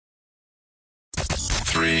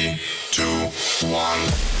3, 2, 1.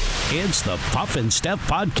 It's the Puff and Steph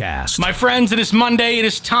podcast. My friends, it is Monday. It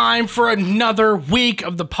is time for another week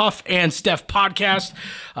of the Puff and Steph podcast.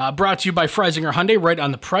 Brought to you by Freisinger Hyundai, right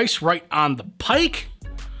on the price, right on the pike.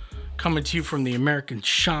 Coming to you from the American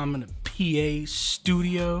Shaman PA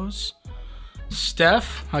studios.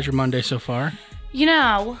 Steph, how's your Monday so far? You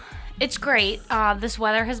know, it's great. This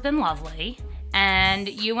weather has been lovely. And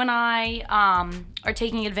you and I are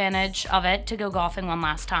taking advantage of it to go golfing one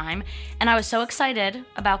last time. And I was so excited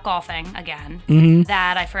about golfing again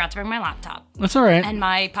that I forgot to bring my laptop. That's all right. And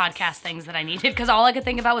my podcast things that I needed. Because all I could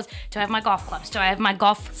think about was, do I have my golf clubs? Do I have my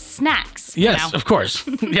golf snacks? Yes, of course.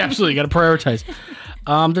 Yeah, absolutely. You got to prioritize.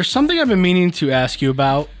 There's something I've been meaning to ask you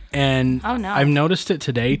about. And oh, no. I've noticed it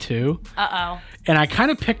today, too. Uh-oh. And I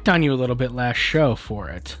kind of picked on you a little bit last show for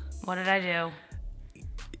it. What did I do?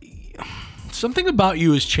 Something about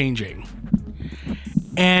you is changing.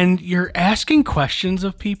 And you're asking questions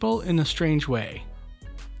of people in a strange way.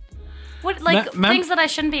 What, like things that I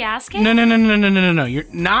shouldn't be asking? No. You're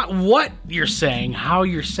not what you're saying, how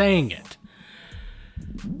you're saying it.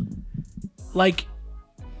 Like,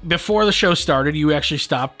 before the show started, you actually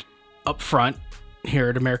stopped up front here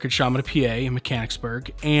at American Shaman PA in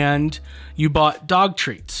Mechanicsburg, and you bought dog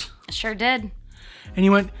treats. Sure did. And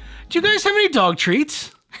you went, do you guys have any dog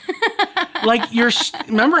treats? Like,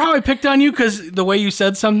 remember how I picked on you because the way you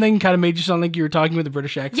said something kind of made you sound like you were talking with a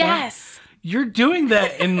British accent? Yes. You're doing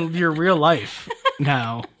that in your real life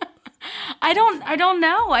now. I don't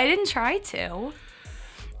know. I didn't try to.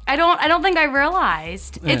 I don't think I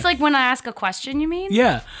realized. Yeah. It's like when I ask a question, you mean?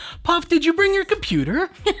 Yeah. Puff, did you bring your computer?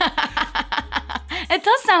 It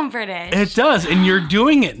does sound British. It does, and you're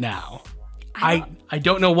doing it now. I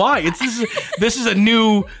don't know why. This is a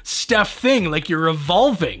new Steph thing. Like, you're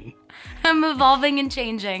evolving. I'm evolving and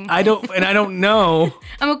changing. I don't know.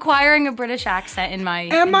 I'm acquiring a British accent in my...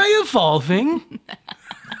 Am I evolving?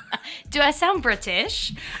 Do I sound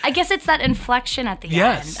British? I guess it's that inflection at the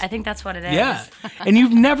end. I think that's what it is. Yeah. And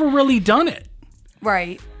you've never really done it.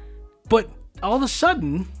 Right. But all of a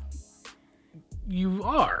sudden, you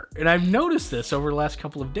are. And I've noticed this over the last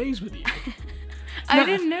couple of days with you. I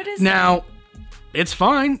didn't notice Now, it's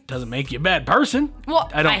fine. Doesn't make you a bad person. Well,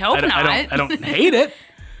 I hope not. I don't hate it.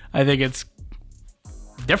 I think it's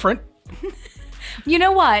different. You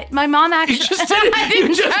know what? My mom actually... You just did it.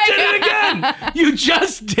 You just did it again. You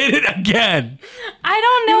just did it again. I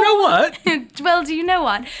don't know. You know what? Well, do you know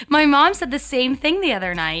what? My mom said the same thing the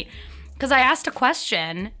other night because I asked a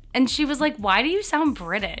question and she was like, "Why do you sound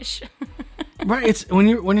British?" Right. It's when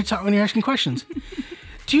you're asking questions.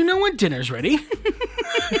 Do you know when dinner's ready?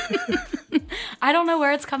 I don't know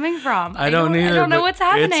where it's coming from. I don't either. I don't know what's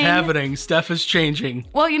happening. It's happening. Steph is changing.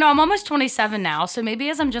 Well, I'm almost 27 now, so maybe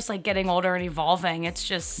as I'm just like getting older and evolving, it's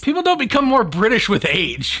just... People don't become more British with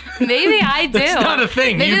age. Maybe I do. That's not a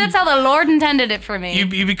thing. Maybe that's how the Lord intended it for me.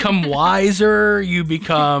 You become wiser. You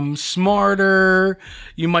become smarter.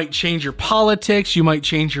 You might change your politics. You might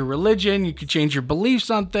change your religion. You could change your beliefs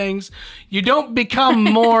on things. You don't become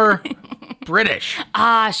more... British.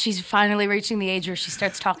 She's finally reaching the age where she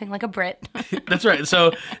starts talking like a Brit. That's right.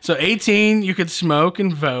 So 18, you could smoke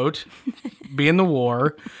and vote, be in the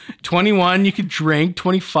war. 21, you could drink.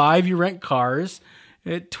 25, you rent cars.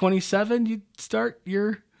 At 27, you start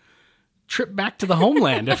your trip back to the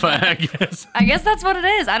homeland, I guess. I guess that's what it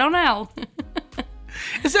is. I don't know.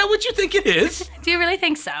 Is that what you think it is? Do you really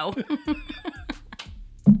think so?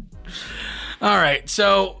 All right.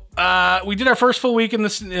 So... we did our first full week in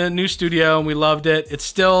this new studio, and we loved it. It's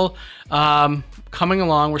still coming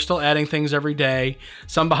along. We're still adding things every day,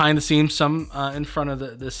 some behind the scenes, some in front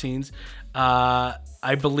of the scenes.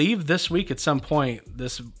 I believe this week at some point,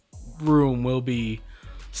 this room will be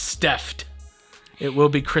Steffed. It will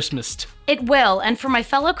be Christmased. It will. And for my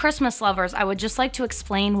fellow Christmas lovers, I would just like to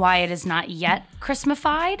explain why it is not yet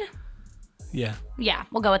Christmified. Yeah. Yeah,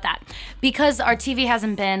 we'll go with that. Because our TV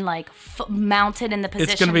hasn't been like mounted in the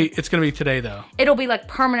position. It's gonna be today though. It'll be like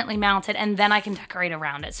permanently mounted, and then I can decorate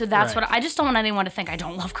around it. So that's right. I just don't want anyone to think I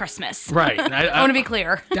don't love Christmas. Right. I want to be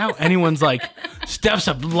clear. Doubt anyone's like, Steph's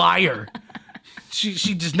a liar.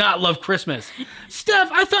 She does not love Christmas.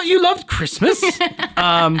 Steph, I thought you loved Christmas.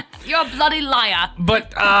 You're a bloody liar.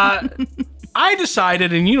 But I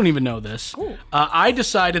decided, and you don't even know this. I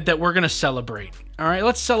decided that we're gonna celebrate. All right,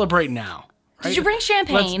 let's celebrate now. Right? Did you bring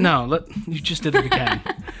champagne? You just did it again.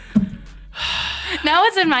 Now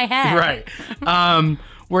it's in my head. Right.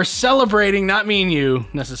 We're celebrating, not me and you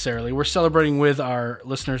necessarily. We're celebrating with our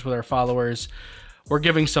listeners, with our followers. We're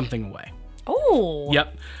giving something away. Oh.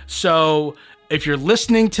 Yep. So if you're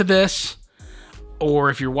listening to this,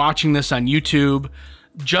 or if you're watching this on YouTube,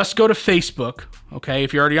 just go to Facebook, okay?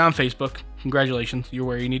 If you're already on Facebook, congratulations, you're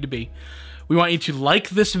where you need to be. We want you to like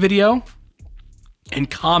this video and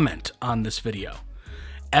comment on this video.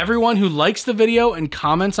 Everyone who likes the video and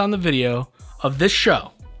comments on the video of this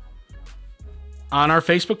show on our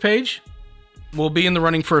Facebook page will be in the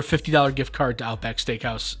running for a $50 gift card to Outback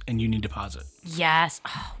Steakhouse and Union Deposit. Yes.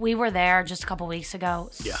 Oh, we were there just a couple weeks ago.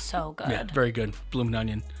 Yeah. So good. Yeah, very good. Bloomin'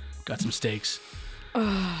 onion. Got some steaks.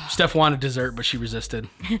 Steph wanted dessert, but she resisted.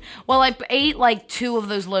 Well, I ate like 2 of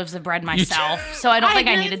those loaves of bread myself, so I don't think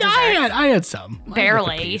I needed dessert. I had some.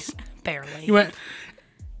 Barely. You went,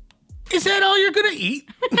 is that all you're going to eat?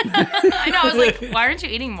 I know. I was like, why aren't you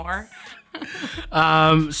eating more?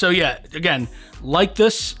 So yeah, again, like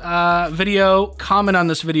this video, comment on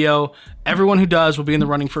this video. Everyone who does will be in the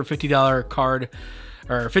running for a $50 card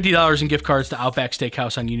or $50 in gift cards to Outback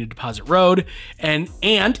Steakhouse on Union Deposit Road. And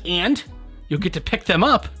you'll get to pick them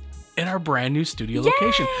up in our brand new studio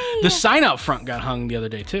location. The sign out front got hung the other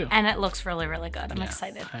day too. And it looks really, really good. I'm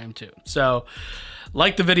excited. I am too. So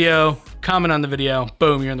like the video, comment on the video,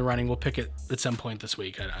 boom, you're in the running. We'll pick it at some point this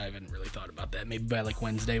week. I haven't really thought about that. Maybe by like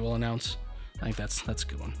Wednesday we'll announce. I think that's a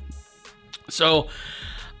good one. So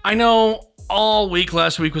I know all week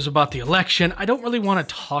last week was about the election. I don't really want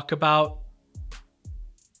to talk about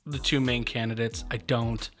the 2 main candidates. I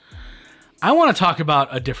don't. I want to talk about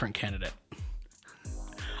a different candidate.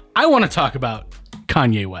 I want to talk about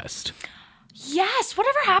Kanye West. Yes,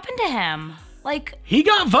 whatever happened to him? Like, he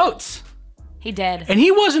got votes. He did. And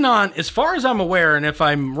he wasn't on, as far as I'm aware, and if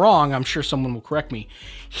I'm wrong, I'm sure someone will correct me.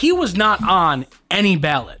 He was not on any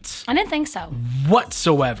ballots. I didn't think so.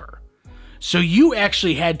 Whatsoever. So you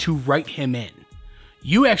actually had to write him in.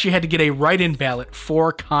 You actually had to get a write-in ballot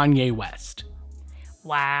for Kanye West.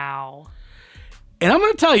 Wow. And I'm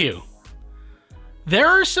going to tell you, there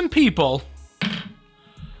are some people...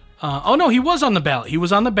 oh, no, he was on the ballot. He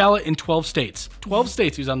was on the ballot in 12 states. 12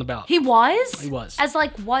 states he was on the ballot. He was? He was. As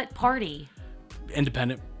like what party?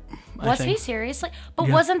 Independent. Was he seriously? But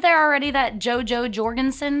wasn't there already that JoJo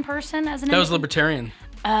Jorgensen person as an That was Libertarian.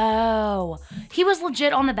 Oh. He was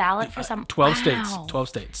legit on the ballot for some... 12 states. 12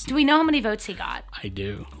 states. Do we know how many votes he got? I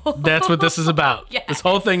do. That's what this is about. Yes. This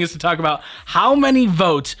whole thing is to talk about how many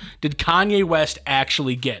votes did Kanye West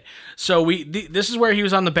actually get. So this is where he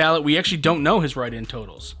was on the ballot. We actually don't know his write-in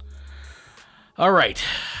totals. All right.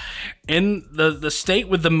 In the state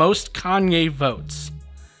with the most Kanye votes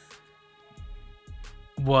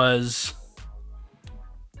was...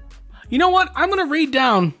 You know what? I'm going to read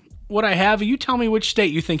down what I have. You tell me which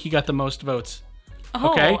state you think he got the most votes.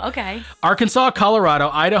 Oh, okay. Arkansas, Colorado,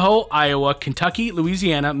 Idaho, Iowa, Kentucky,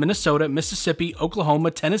 Louisiana, Minnesota, Mississippi,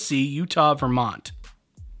 Oklahoma, Tennessee, Utah, Vermont.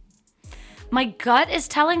 My gut is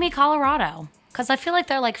telling me Colorado, because I feel like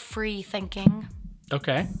they're like free thinking.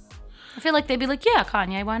 Okay. I feel like they'd be like, yeah,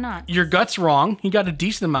 Kanye, why not? Your gut's wrong. He got a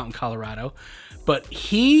decent amount in Colorado, but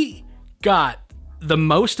he got the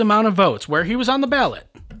most amount of votes where he was on the ballot.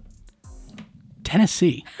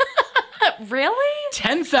 Tennessee. Really?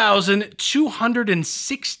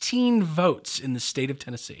 10,216 votes in the state of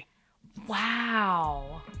Tennessee.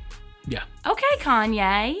 Wow. Yeah. Okay,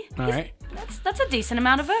 Kanye. All right. That's a decent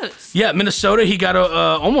amount of votes. Yeah, Minnesota, he got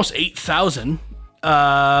almost 8,000.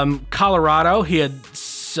 Colorado, he had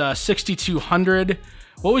 6,200.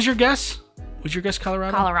 What was your guess? Was your guess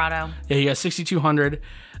Colorado? Colorado. Yeah, he got 6,200. He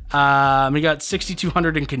got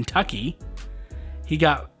 6,200 in Kentucky. He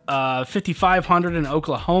got 5,500 in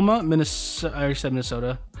Oklahoma. Minnesota, I said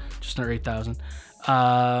Minnesota, just under 8,000.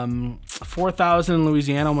 4,000 in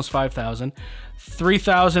Louisiana, almost 5,000.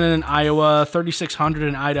 3,000 in Iowa, 3,600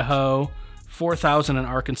 in Idaho, 4,000 in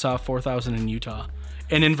Arkansas, 4,000 in Utah.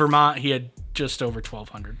 And in Vermont, he had just over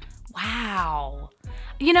 1,200. Wow.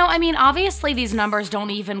 You know, I mean, obviously these numbers don't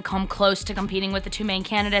even come close to competing with the 2 main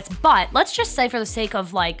candidates, but let's just say for the sake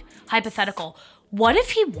of, like, hypothetical, what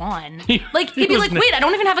if he won? Like, he'd be like, wait, I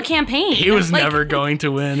don't even have a campaign. He was like, never going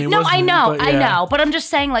to win. No, I know. But I'm just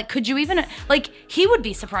saying, like, could you even, like, he would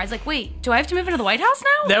be surprised. Like, wait, do I have to move into the White House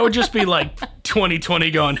now? That would just be like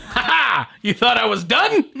 2020 going, ha, you thought I was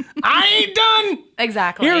done? I ain't done.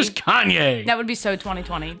 Exactly. Here's Kanye. That would be so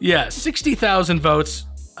 2020. Yeah, 60,000 votes.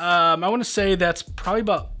 I want to say that's probably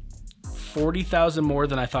about 40,000 more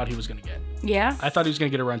than I thought he was going to get. Yeah? I thought he was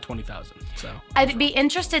going to get around 20,000. So I'd be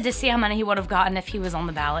interested to see how many he would have gotten if he was on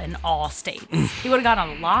the ballot in all states. He would have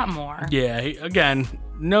gotten a lot more. Yeah, again,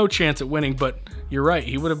 no chance at winning, but you're right.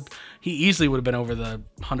 He would he easily would have been over the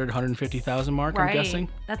 150,000 mark, Right. I'm guessing.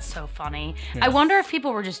 That's so funny. Yeah. I wonder if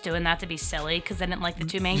people were just doing that to be silly because they didn't like the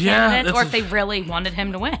two main Yeah, candidates, or that's if they really wanted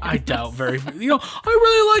him to win. I doubt I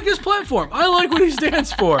really like his platform. I like what he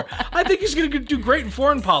stands for. I think he's going to do great in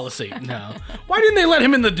foreign policy. No. Why didn't they let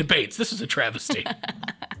him in the debates? This is a travesty.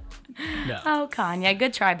 No. Oh, Kanye.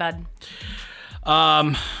 Good try, bud.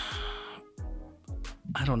 I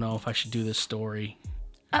don't know if I should do this story.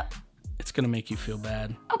 It's going to make you feel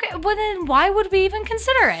bad. Okay, well then why would we even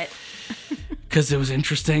consider it? Because it was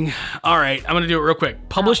interesting. All right, I'm going to do it real quick.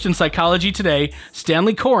 Published in Psychology Today,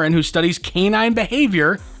 Stanley Coren, who studies canine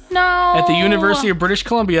behavior at the University of British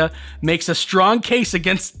Columbia, makes a strong case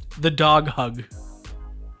against the dog hug.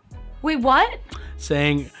 Wait, what?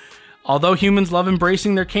 Saying, although humans love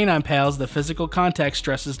embracing their canine pals, the physical contact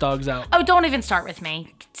stresses dogs out. Oh, don't even start with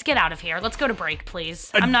me. Let's get out of here. Let's go to break,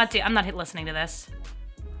 please. I'm not listening to this.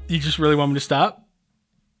 You just really want me to stop?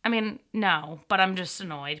 I mean, no, but I'm just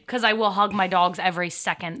annoyed because I will hug my dogs every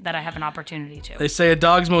second that I have an opportunity to. They say a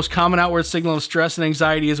dog's most common outward signal of stress and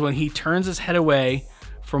anxiety is when he turns his head away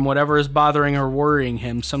from whatever is bothering or worrying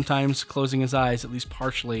him, sometimes closing his eyes, at least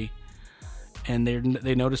partially. And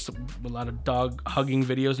they noticed a lot of dog hugging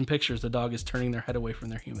videos and pictures. The dog is turning their head away from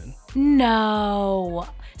their human. No.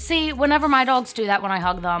 See, whenever my dogs do that when I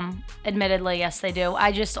hug them, admittedly, yes, they do.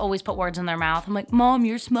 I just always put words in their mouth. I'm like, Mom,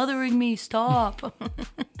 you're smothering me. Stop.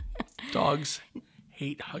 Dogs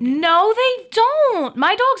hate hugging. No, they don't.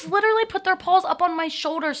 My dogs literally put their paws up on my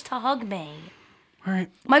shoulders to hug me. All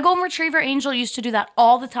right. My golden retriever Angel used to do that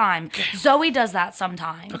all the time. Zoe does that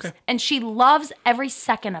sometimes. Okay. And she loves every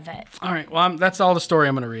second of it. All right. Well, that's all the story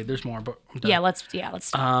I'm going to read. There's more, but I'm done. Yeah, let's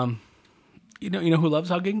stop. You know who loves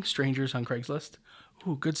hugging? Strangers on Craigslist.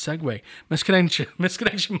 Ooh, good segue.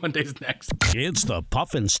 Misconnection Monday's next. It's the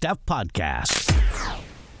Puff and Steph Podcast.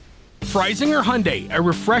 Freisinger Hyundai, a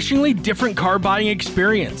refreshingly different car buying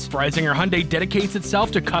experience. Freisinger Hyundai dedicates itself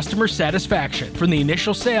to customer satisfaction. From the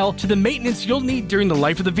initial sale to the maintenance you'll need during the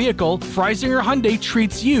life of the vehicle, Freisinger Hyundai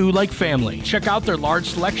treats you like family. Check out their large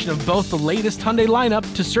selection of both the latest Hyundai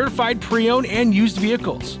lineup to certified pre-owned and used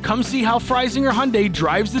vehicles. Come see how Freisinger Hyundai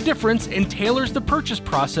drives the difference and tailors the purchase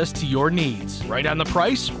process to your needs. Right on the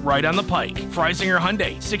price, right on the pike. Freisinger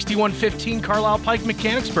Hyundai, 6115 Carlisle Pike,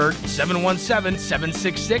 Mechanicsburg,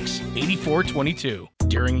 717-766-8422.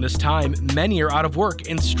 During this time, many are out of work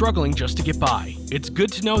and struggling just to get by. It's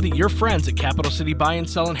good to know that your friends at Capital City Buy and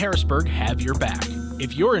Sell in Harrisburg have your back.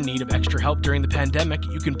 If you're in need of extra help during the pandemic,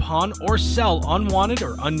 you can pawn or sell unwanted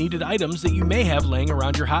or unneeded items that you may have laying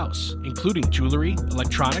around your house, including jewelry,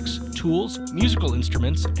 electronics, tools, musical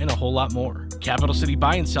instruments, and a whole lot more. Capital City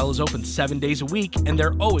Buy and Sell is open 7 days a week, and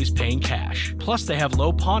they're always paying cash. Plus, they have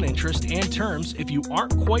low pawn interest and terms if you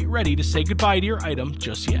aren't quite ready to say goodbye to your item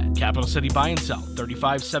just yet. Capital City Buy and Sell,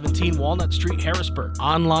 3517 Walnut Street, Harrisburg.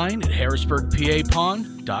 Online at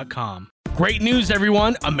harrisburgpapawn.com. Great news,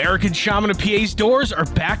 everyone! American Shaman of PA's doors are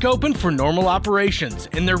back open for normal operations,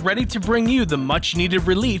 and they're ready to bring you the much-needed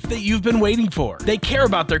relief that you've been waiting for. They care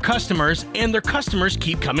about their customers, and their customers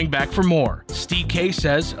keep coming back for more. Steve K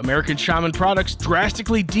says, American Shaman products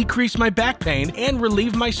drastically decrease my back pain and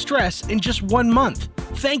relieve my stress in just 1 month.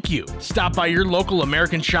 Thank you. Stop by your local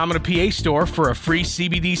American Shaman of PA store for a free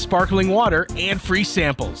CBD sparkling water and free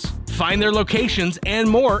samples. Find their locations and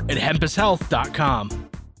more at hempushealth.com.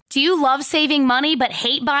 Do you love saving money but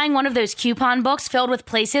hate buying one of those coupon books filled with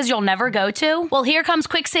places you'll never go to? Well, here comes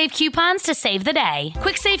Quick Save Coupons to save the day.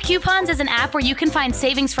 Quick Save Coupons is an app where you can find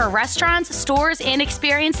savings for restaurants, stores, and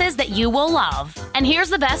experiences that you will love. And here's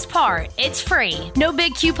the best part. It's free. No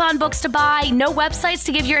big coupon books to buy, no websites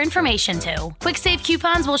to give your information to. Quick Save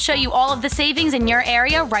Coupons will show you all of the savings in your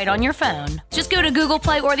area right on your phone. Just go to Google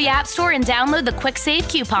Play or the App Store and download the Quick Save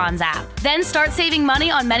Coupons app. Then start saving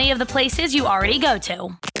money on many of the places you already go to.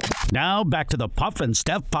 Now back to the Puff and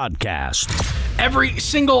Steph Podcast. Every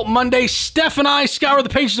single Monday, Steph and I scour the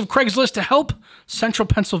pages of Craigslist to help Central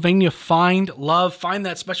Pennsylvania find love, find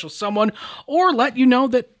that special someone, or let you know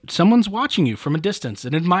that someone's watching you from a distance,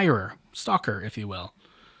 an admirer, stalker, if you will.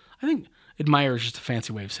 I think admirer is just a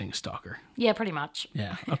fancy way of saying stalker. Yeah, pretty much.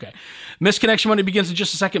 Yeah, okay. Misconnection Monday begins in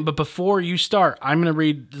just a second, but before you start, I'm going to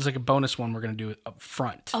read, there's like a bonus one we're going to do up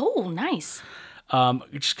front. Oh, nice.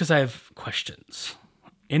 Just because I have questions.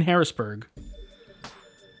 In Harrisburg,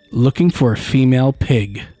 looking for a female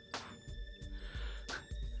pig.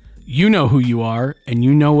 You know who you are, and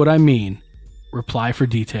you know what I mean. Reply for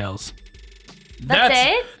details. That's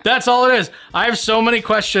it? That's all it is. I have so many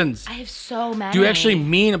questions. I have so many. Do you actually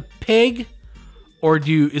mean a pig? Or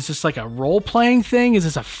is this like a role-playing thing? Is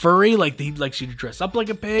this a furry? Like he likes you to dress up like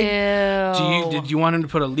a pig? Ew. Did you want him to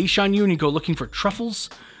put a leash on you and you go looking for truffles?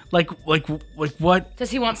 Like what?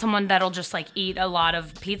 Does he want someone that'll just like eat a lot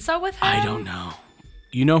of pizza with him? I don't know.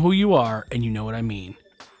 You know who you are, and you know what I mean.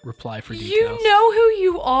 Reply for details. You know who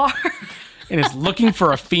you are. And is looking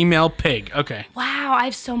for a female pig. Okay. Wow, I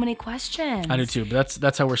have so many questions. I do too, but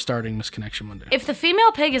that's how we're starting Misconnection Monday. If the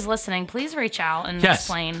female pig is listening, please reach out and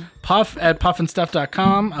explain. Puff at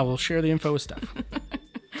puffandstuff.com. I will share the info with Steph.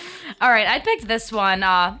 All right, I picked this one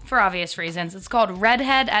for obvious reasons. It's called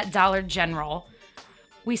Redhead at Dollar General.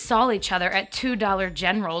 We saw each other at $2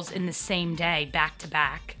 Generals in the same day, back to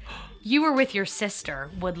back. You were with your sister.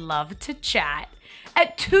 Would love to chat.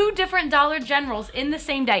 At 2 different Dollar Generals in the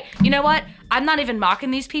same day. You know what? I'm not even mocking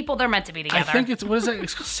these people. They're meant to be together. I think it's, what is that?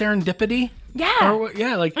 It's called serendipity? Yeah.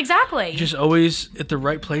 Yeah, like. Exactly. Just always at the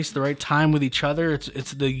right place, the right time with each other.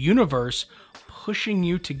 It's the universe pushing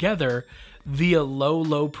you together via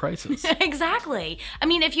low prices. Exactly. I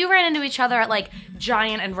mean, if you ran into each other at like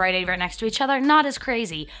Giant and Rite Aid right next to each other, not as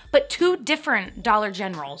crazy. But 2 different Dollar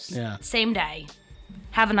Generals. Yeah. Same day.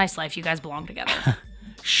 Have a nice life. You guys belong together.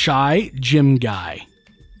 Shy gym guy.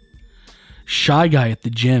 Shy guy at the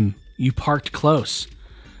gym. You parked close.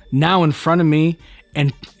 Now in front of me,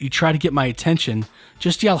 and you try to get my attention.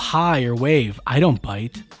 Just yell hi or wave. I don't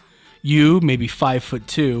bite. You, maybe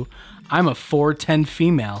 5'2". I'm a 4'10"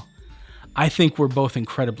 female. I think we're both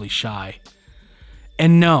incredibly shy.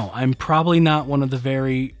 And no, I'm probably not one of the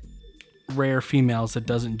very rare females that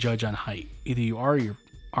doesn't judge on height. Either you are or you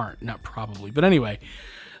aren't. Not probably. But anyway,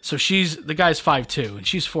 so the guy's 5'2", and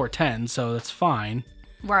she's 4'10", so that's fine.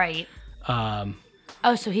 Right.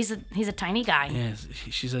 Oh, so he's a tiny guy. Yeah,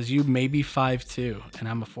 she says, you may be 5'2", and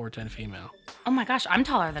I'm a 4'10" female. Oh my gosh, I'm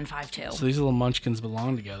taller than 5'2". So these little munchkins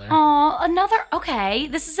belong together. Oh, okay.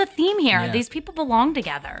 This is a theme here. Yeah. These people belong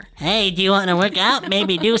together. Hey, do you want to work out?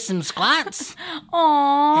 Maybe do some squats?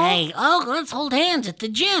 Aww. Hey, let's hold hands at the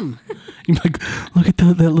gym. You're like, look at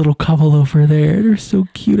that little couple over there. They're so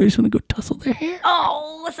cute. I just want to go tussle their hair.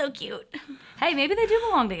 Oh, so cute. Hey, maybe they do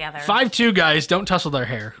belong together. 5'2" guys don't tussle their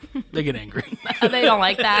hair. They get angry. They don't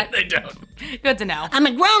like that? They don't. Good to know. I'm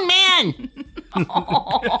a grown man.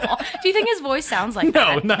 Do you think his voice sounds like No,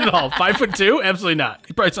 that? not at all. 5'2"? Absolutely not.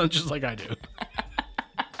 He probably sounds just like I do.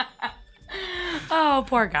 Oh,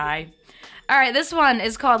 poor guy. All right, this one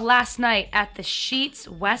is called Last Night at the Sheets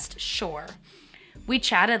West Shore. We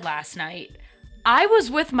chatted last night. I was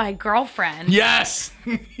with my girlfriend. Yes.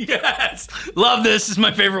 Yes. Love this. This is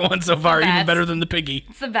my favorite one so far. Even better than the piggy.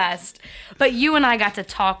 It's the best. But you and I got to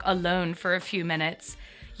talk alone for a few minutes.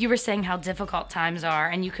 You were saying how difficult times are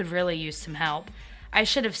and you could really use some help. I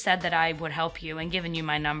should have said that I would help you and given you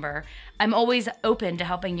my number. I'm always open to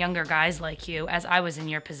helping younger guys like you, as I was in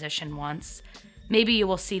your position once. Maybe you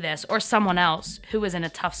will see this, or someone else who is in a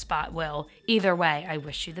tough spot will. Either way, I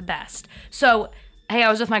wish you the best. So, hey, I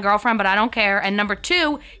was with my girlfriend, but I don't care. And number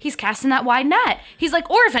 2, he's casting that wide net. He's like,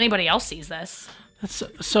 or if anybody else sees this.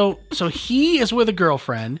 So he is with a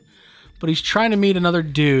girlfriend, but he's trying to meet another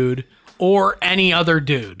dude or any other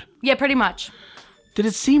dude. Yeah, pretty much. Did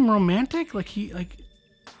it seem romantic?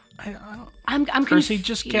 I don't. I'm confused. Or is he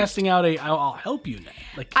just casting out I'll help you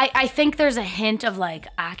now? I think there's a hint of like,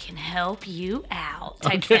 I can help you out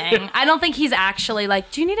type thing. I don't think he's actually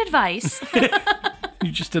like, do you need advice?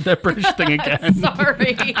 You just did that British thing again.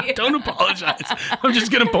 Sorry. Don't apologize. I'm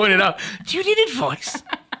just going to point it out. Do you need advice?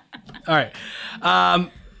 All right.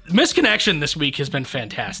 Misconnection this week has been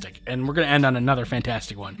fantastic, and we're going to end on another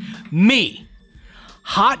fantastic one. Me,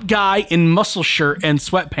 hot guy in muscle shirt and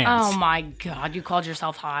sweatpants. Oh my God, you called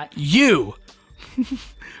yourself hot. You,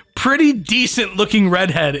 pretty decent looking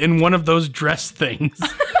redhead in one of those dress things.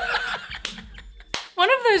 One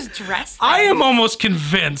of those dress things? I am almost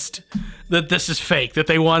convinced that this is fake, that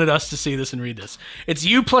they wanted us to see this and read this. It's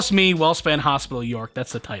You Plus Me, Wellspan Hospital, York.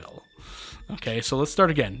 That's the title. Okay, so let's start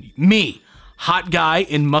again. Me, hot guy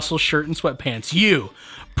in muscle shirt and sweatpants. You,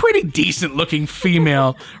 pretty decent looking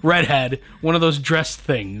female redhead, one of those dress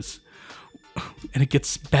things. And it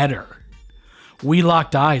gets better. We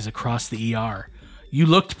locked eyes across the ER. You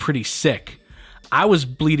looked pretty sick. I was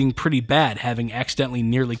bleeding pretty bad, having accidentally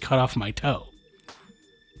nearly cut off my toe.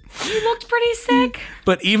 You looked pretty sick.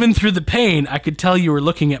 But even through the pain, I could tell you were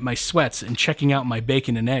looking at my sweats and checking out my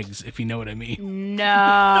bacon and eggs, if you know what I mean.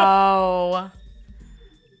 No.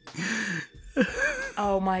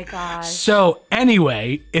 Oh my God. So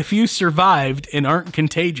anyway, if you survived and aren't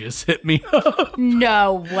contagious, hit me up.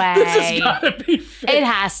 No way. This has gotta be fake. It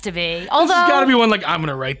has to be. Although, This has gotta be one like, I'm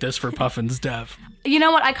gonna write this for Puff and Steph. You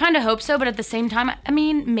know what? I kind of hope so, but at the same time, I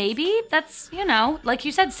mean, maybe that's, like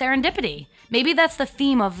you said, serendipity. Maybe that's the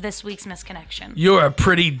theme of this week's Misconnection. You're a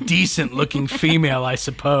pretty decent looking female, I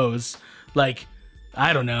suppose. Like,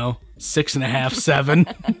 I don't know, 6.5, 7.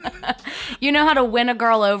 You know how to win a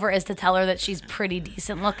girl over is to tell her that she's pretty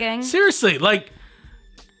decent looking. Seriously, like,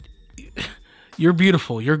 you're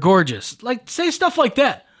beautiful, you're gorgeous. Like, say stuff like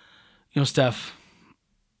that. You know, Steph,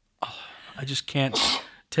 I just can't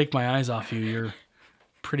take my eyes off you. You're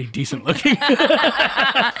pretty decent looking.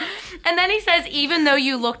 And then he says, even though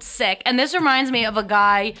you looked sick. And this reminds me of a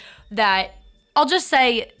guy that I'll just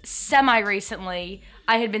say semi-recently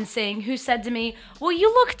I had been seeing who said to me, well,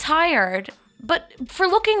 you look tired, but for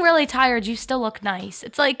looking really tired, you still look nice.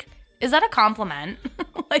 It's like, is that a compliment?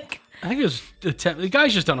 Like, I think it was the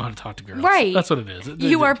guys just don't know how to talk to girls. Right. That's what it is.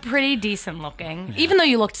 You are pretty decent looking, even though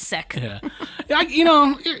you looked sick. Yeah. You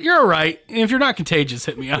know, you're all right. And if you're not contagious,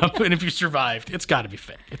 hit me up. And if you survived, it's got to be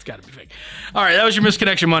fake. It's got to be fake. All right, that was your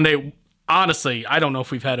Misconnection Monday. Honestly, I don't know if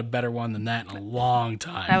we've had a better one than that in a long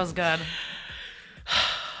time. That was good.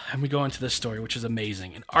 And we go into this story, which is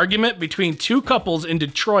amazing. An argument between two couples in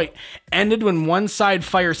Detroit ended when one side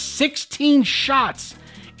fired 16 shots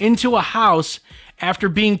into a house after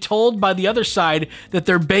being told by the other side that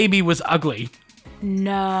their baby was ugly.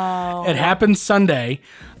 No. It happened Sunday.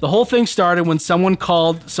 The whole thing started when someone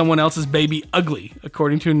called someone else's baby ugly,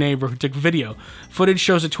 according to a neighbor who took video. Footage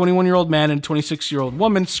shows a 21-year-old man and a 26-year-old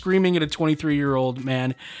woman screaming at a 23-year-old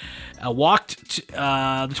man. The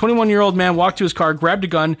 21-year-old man walked to his car, grabbed a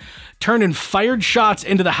gun, turned and fired shots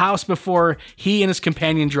into the house before he and his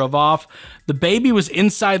companion drove off. The baby was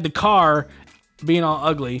inside the car, being all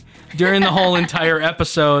ugly, during the whole entire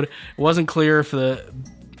episode. It wasn't clear if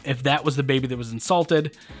that was the baby that was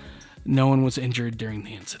insulted. No one was injured during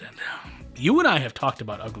the incident. You and I have talked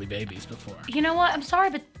about ugly babies before. You know what? I'm sorry,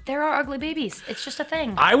 but there are ugly babies. It's just a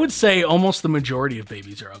thing. I would say almost the majority of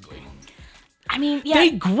babies are ugly. I mean, yeah. They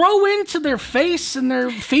grow into their face and their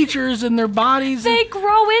features and their bodies. They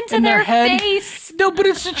grow into and their head. face. No, but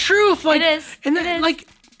it's the truth. Like, it is. And it is. Like,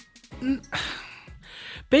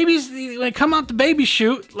 babies, when they come out the baby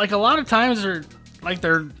chute, like a lot of times they're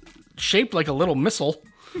shaped like a little missile,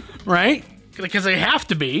 right? Because they have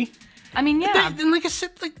to be. I mean, yeah. And like I said,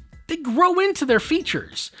 like they grow into their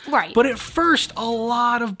features. Right. But at first, a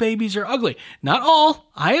lot of babies are ugly. Not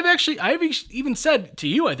all. I've even said to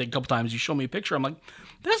you, I think a couple times, you show me a picture, I'm like,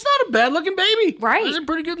 that's not a bad looking baby. Right. That's a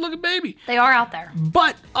pretty good looking baby. They are out there.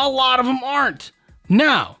 But a lot of them aren't.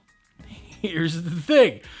 Now, here's the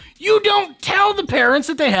thing. You don't tell the parents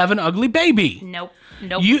that they have an ugly baby. Nope.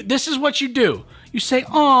 This is what you do. You say,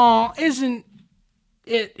 "Aw, isn't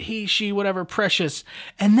it he, she, whatever, precious?"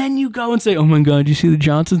 And then you go and say, "Oh my God, you see the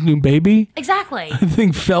Johnson's new baby? Exactly. The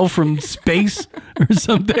thing fell from space or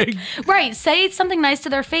something." Right. Say something nice to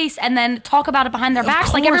their face and then talk about it behind their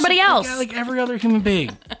backs like everybody else. Yeah, like every other human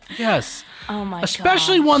being. Yes. Oh my God.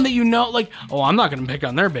 Especially one that you know, like, oh, I'm not going to pick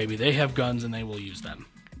on their baby. They have guns and they will use them.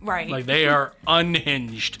 Right. Like, they are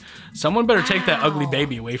unhinged. Someone better take that ugly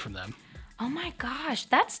baby away from them. Oh my gosh,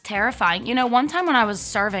 that's terrifying. You know, one time when I was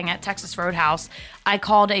serving at Texas Roadhouse, I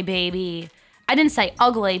called a baby, I didn't say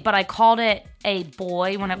ugly, but I called it a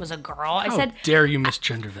boy when it was a girl. How dare you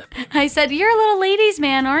misgender that baby? I said, "You're a little ladies'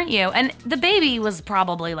 man, aren't you?" And the baby was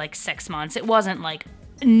probably like 6 months. It wasn't like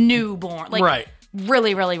newborn, like right.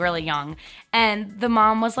 really, really, really young. And the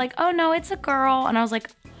mom was like, "Oh no, it's a girl." And I was like,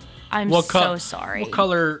 I'm so sorry. What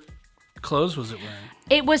color clothes was it wearing?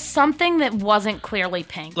 It was something that wasn't clearly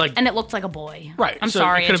pink, and it looked like a boy. Right. I'm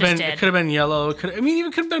sorry. It could have been yellow. It could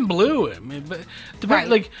have been blue. I mean, but right.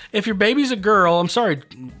 Like if your baby's a girl, I'm sorry.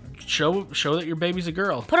 Show that your baby's a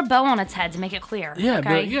girl. Put a bow on its head to make it clear. Yeah.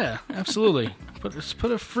 Okay? Yeah. Absolutely. Put a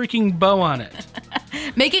freaking bow on it.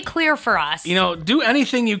 Make it clear for us. You know, do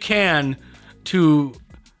anything you can to,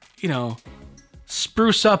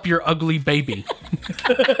 spruce up your ugly baby.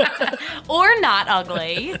 Or not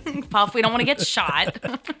ugly. Puff, we don't want to get shot.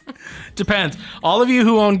 Depends. All of you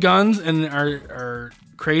who own guns and are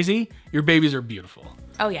crazy, your babies are beautiful.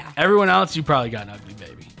 Oh, yeah. Everyone else, you probably got an ugly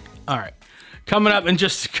baby. All right. Coming up in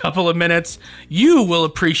just a couple of minutes, you will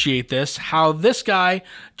appreciate this, how this guy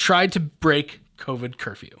tried to break COVID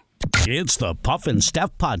curfew. It's the Puff and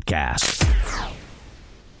Steph Podcast.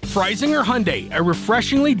 Freisinger Hyundai, a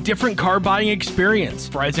refreshingly different car buying experience.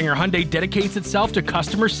 Freisinger Hyundai dedicates itself to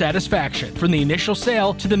customer satisfaction. From the initial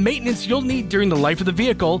sale to the maintenance you'll need during the life of the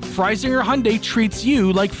vehicle, Freisinger Hyundai treats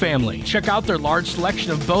you like family. Check out their large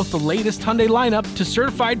selection of both the latest Hyundai lineup to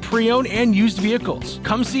certified pre-owned and used vehicles.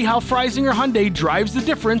 Come see how Freisinger Hyundai drives the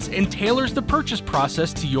difference and tailors the purchase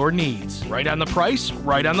process to your needs. Right on the price,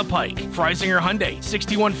 right on the pike. Freisinger Hyundai,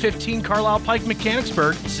 6115 Carlisle Pike,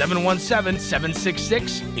 Mechanicsburg,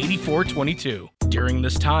 717-766-8422. During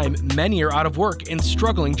this time, many are out of work and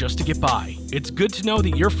struggling just to get by. It's good to know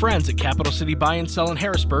that your friends at Capital City Buy and Sell in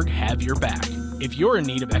Harrisburg have your back. If you're in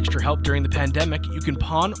need of extra help during the pandemic, you can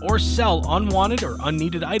pawn or sell unwanted or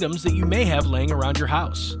unneeded items that you may have laying around your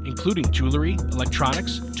house, including jewelry,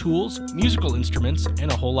 electronics, tools, musical instruments,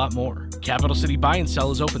 and a whole lot more. Capital City Buy and Sell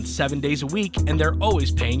is open 7 days a week, and they're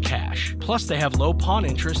always paying cash. Plus, they have low pawn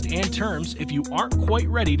interest and terms if you aren't quite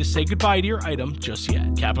ready to say goodbye to your item just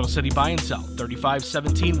yet. Capital City Buy and Sell,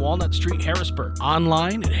 3517 Walnut Street, Harrisburg.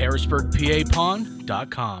 Online at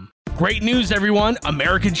harrisburgpapawn.com. Great news, everyone!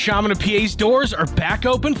 American Shaman of PA's doors are back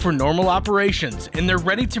open for normal operations, and they're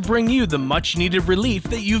ready to bring you the much-needed relief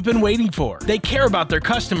that you've been waiting for. They care about their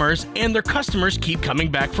customers, and their customers keep coming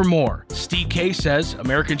back for more. Steve K says,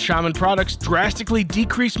 American Shaman products drastically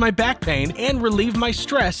decrease my back pain and relieve my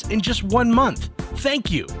stress in just 1 month. Thank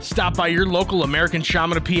you. Stop by your local American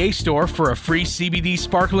Shaman of PA store for a free CBD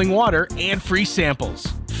sparkling water and free samples.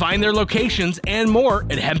 Find their locations and more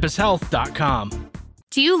at hempushealth.com.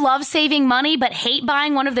 Do you love saving money but hate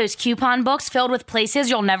buying one of those coupon books filled with places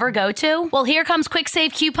you'll never go to? Well, here comes Quick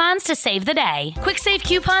Save Coupons to save the day. Quick Save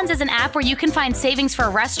Coupons is an app where you can find savings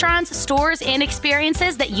for restaurants, stores, and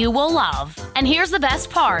experiences that you will love. And here's the best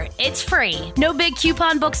part. It's free. No big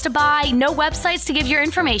coupon books to buy, no websites to give your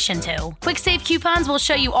information to. Quick Save Coupons will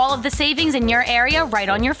show you all of the savings in your area right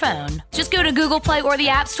on your phone. Just go to Google Play or the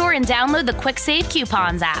App Store and download the Quick Save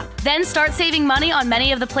Coupons app. Then start saving money on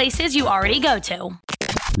many of the places you already go to.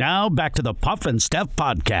 Now back to the Puff and Steph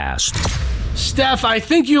podcast. Steph, I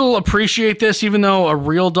think you'll appreciate this even though a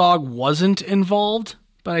real dog wasn't involved,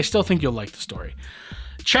 but I still think you'll like the story.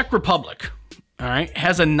 Czech Republic, all right,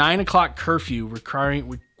 has a 9 o'clock curfew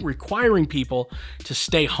requiring people to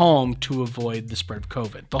stay home to avoid the spread of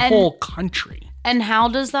COVID. The whole country. And how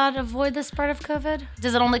does that avoid the spread of COVID?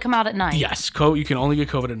 Does it only come out at night? Yes, you can only get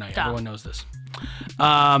COVID at night. Duh. Everyone knows this.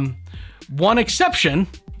 One exception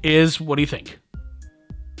is, what do you think?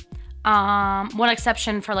 One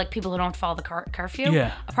exception for like people who don't follow the curfew.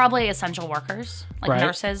 Yeah. Probably essential workers, like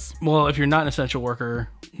nurses. Well, if you're not an essential worker,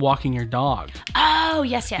 walking your dog. Oh,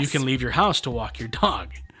 yes. You can leave your house to walk your dog.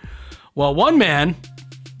 Well, one man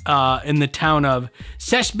in the town of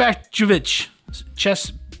Sešbačovice,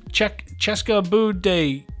 Česká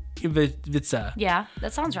Budějovice. Yeah,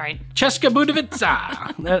 that sounds right. Česká Budějovice.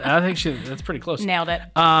 I think that's pretty close. Nailed it.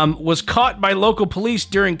 Was caught by local police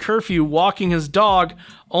during curfew walking his dog.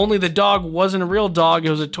 Only the dog wasn't a real dog. It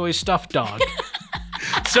was a toy stuffed dog.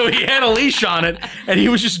 So he had a leash on it, and he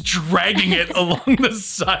was just dragging it along the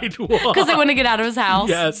sidewalk. Because they wouldn't get out of his house.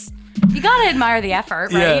 Yes. You gotta admire the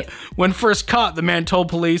effort, right? Yeah. When first caught, the man told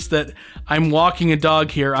police that, I'm walking a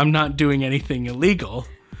dog here. I'm not doing anything illegal.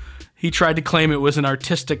 He tried to claim it was an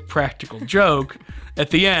artistic, practical joke.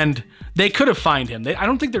 At the end, they could have fined him. I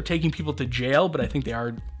don't think they're taking people to jail, but I think they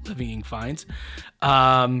are levying fines.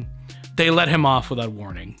 They let him off without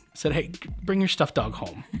warning. Said, hey, bring your stuffed dog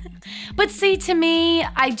home. But see, to me,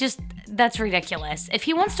 that's ridiculous. If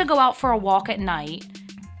he wants to go out for a walk at night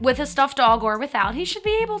with a stuffed dog or without, he should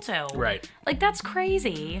be able to. Right. Like, that's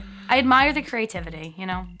crazy. I admire the creativity, you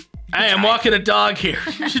know? Hey, I'm walking a dog here.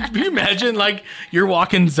 Can you imagine, like, you're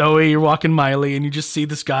walking Zoe, you're walking Miley, and you just see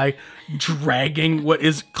this guy dragging what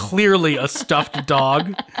is clearly a stuffed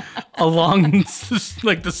dog along,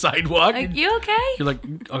 like, the sidewalk. Like, you okay? You're like,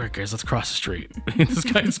 okay, guys, let's cross the street. This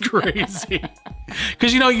guy's crazy.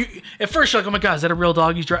 Because, you at first you're like, oh my God, is that a real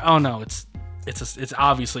dog he's dragging? Oh, no, it's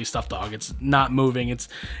obviously a stuffed dog. It's not moving. Its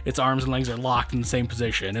arms and legs are locked in the same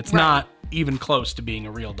position. It's not even close to being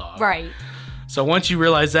a real dog. Right. So once you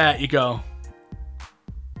realize that, you go,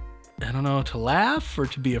 I don't know, to laugh or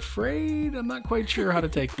to be afraid. I'm not quite sure how to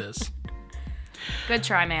take this. Good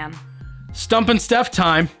try, man. Stump and Steph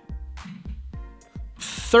time.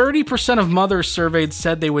 30% of mothers surveyed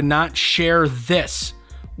said they would not share this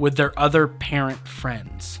with their other parent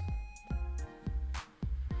friends.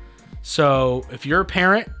 So if you're a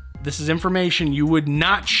parent, this is information you would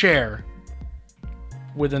not share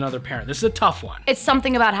with another parent. This is a tough one. It's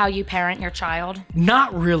something about how you parent your child?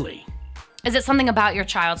 Not really. Is it something about your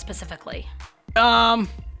child specifically? It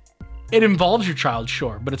involves your child,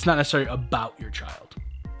 sure, but it's not necessarily about your child.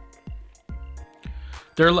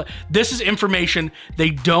 This is information they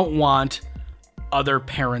don't want other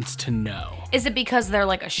parents to know. Is it because they're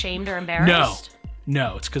like ashamed or embarrassed?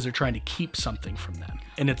 No, it's because they're trying to keep something from them,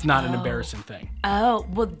 and it's not an embarrassing thing. Oh,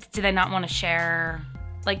 well, do they not want to share,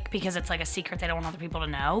 like, because it's like a secret they don't want other people to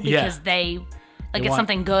know? Because it's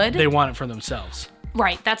something good? They want it for themselves.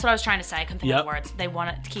 Right, that's what I was trying to say. I couldn't think of the words. They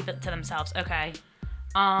want it to keep it to themselves. Okay.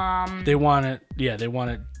 They want it. Yeah, they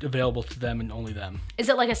want it available to them and only them. Is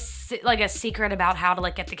it like a secret about how to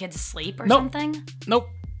like get the kids to sleep or something? Nope.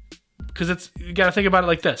 Because you got to think about it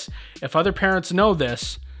like this: if other parents know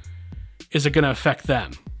this, is it going to affect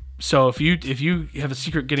them? So if you have a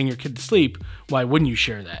secret getting your kid to sleep, why wouldn't you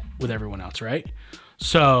share that with everyone else, right?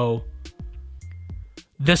 So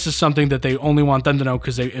this is something that they only want them to know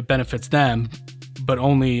because it benefits them, but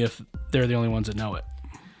only if they're the only ones that know it.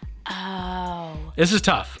 Oh. This is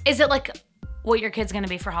tough. Is it like what your kid's going to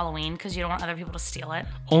be for Halloween because you don't want other people to steal it?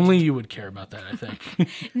 Only you would care about that, I think.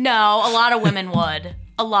 No, a lot of women would.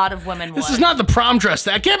 A lot of women would. This is not the prom dress.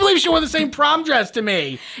 I can't believe she wore the same prom dress to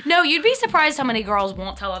me. No, you'd be surprised how many girls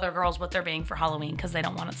won't tell other girls what they're being for Halloween because they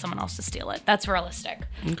don't want someone else to steal it. That's realistic.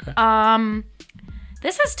 Okay.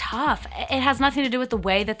 This is tough. It has nothing to do with the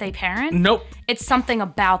way that they parent. Nope. It's something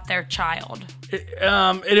about their child.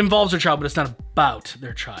 It involves their child, but it's not about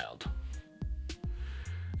their child.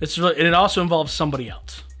 It also involves somebody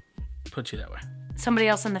else. Put you that way. Somebody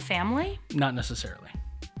else in the family? Not necessarily.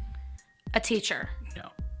 A teacher? No.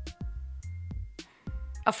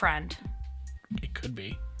 A friend? It could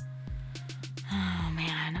be. Oh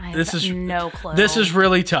man, I have no clue. This is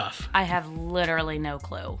really tough. I have literally no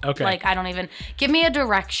clue. Okay. Like I don't even give me a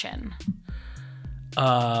direction.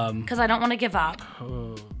 Because I don't want to give up.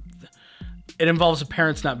 It involves the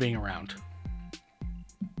parents not being around.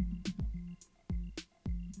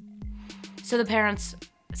 So the parents,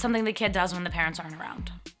 something the kid does when the parents aren't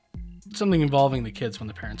around. Something involving the kids when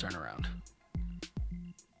the parents aren't around.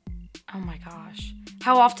 Oh my gosh.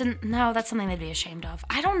 How often? No, that's something they'd be ashamed of.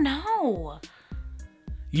 I don't know.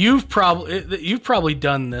 You've probably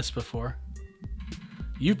done this before.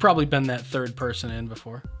 You've probably been that third person in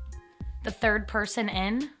before. The third person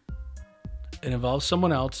in? It involves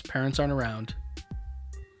someone else. Parents aren't around.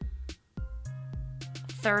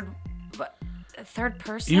 Third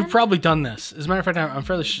person? You've probably done this. As a matter of fact, I'm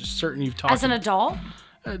fairly certain you've talked. As an adult?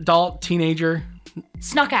 Adult, teenager.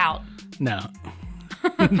 Snuck out. No.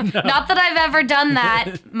 Not that I've ever done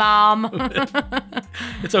that, Mom.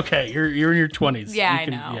 It's okay. You're in your 20s. Yeah, I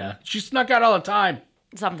know. Yeah. She snuck out all the time.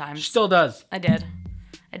 Sometimes. She still does. I did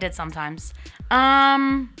sometimes.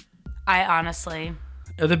 I honestly.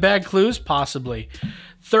 Are they bad clues? Possibly.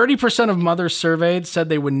 30% of mothers surveyed said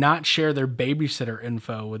they would not share their babysitter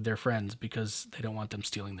info with their friends because they don't want them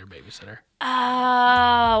stealing their babysitter.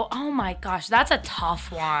 Oh my gosh. That's a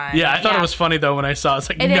tough one. Yeah, I thought it was funny though when I saw it. It's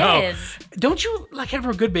like, It no. is. Don't you have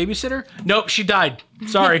a good babysitter? Nope, she died.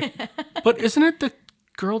 Sorry. But isn't it the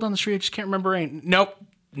girl down the street? I just can't remember her name. Nope,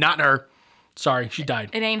 not her. Sorry, she died.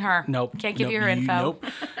 It ain't her. Nope. Can't give you her info.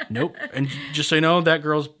 Nope. And just so you know, that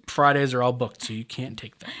girl's Fridays are all booked, so you can't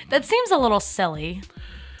take that. That seems a little silly.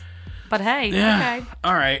 But hey, Yeah. okay.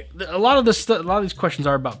 All right. A lot of these questions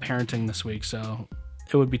are about parenting this week, so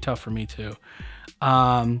it would be tough for me too.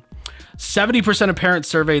 70% of parents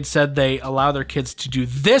surveyed said they allow their kids to do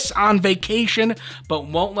this on vacation, but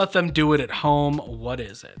won't let them do it at home. What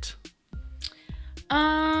is it?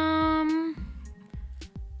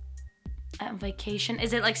 At vacation,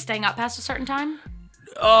 is it like staying up past a certain time?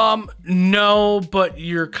 No, but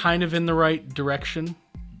you're kind of in the right direction.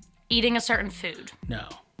 Eating a certain food. No.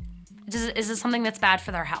 Is it something that's bad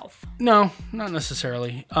for their health? No, not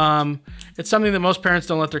necessarily. It's something that most parents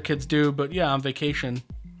don't let their kids do, but yeah, on vacation,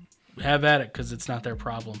 have at it because it's not their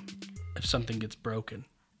problem if something gets broken.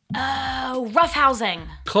 Oh, roughhousing.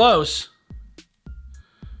 Close.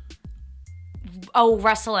 Oh,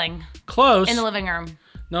 wrestling. Close. In the living room.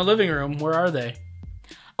 No, living room. Where are they?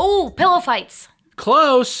 Oh, pillow fights.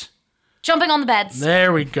 Close. Jumping on the beds.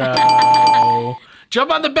 There we go.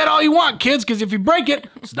 Jump on the bed all you want, kids, because if you break it,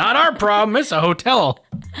 it's not our problem. It's a hotel.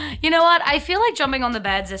 You know what? I feel like jumping on the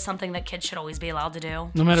beds is something that kids should always be allowed to do.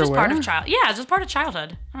 No matter it's just where? part of Yeah, it's just part of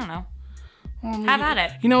childhood. I don't know. Have at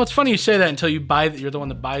it. You know, it's funny you say that until you're the one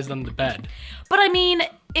that buys them the bed. But I mean,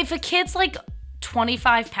 if a kid's like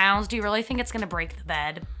 25 pounds, do you really think it's going to break the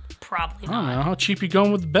bed? Probably I don't not. know. How cheap you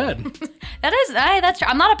going with the bed? That's true.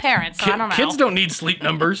 I'm not a parent, so I don't know. Kids don't need sleep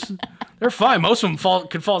numbers. They're fine. Most of them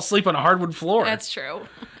could fall asleep on a hardwood floor. That's true.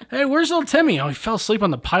 Hey, where's little Timmy? Oh, he fell asleep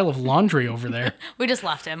on the pile of laundry over there. We just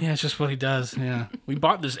left him. Yeah, it's just what he does. Yeah. We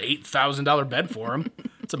bought this $8,000 bed for him.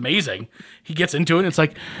 It's amazing. He gets into it and it's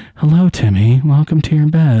like, hello, Timmy. Welcome to your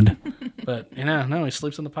bed. But, no, he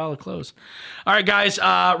sleeps on the pile of clothes. All right, guys.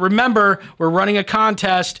 Remember, we're running a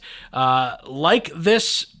contest. Like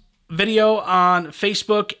this video on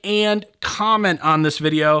Facebook and comment on this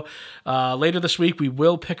video. Later this week, we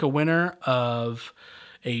will pick a winner of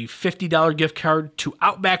a $50 gift card to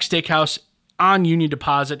Outback Steakhouse on Union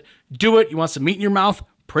Deposit. Do it. You want some meat in your mouth?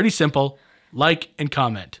 Pretty simple. Like and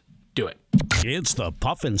comment. Do it. It's the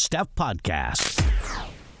Puff and Steph Podcast.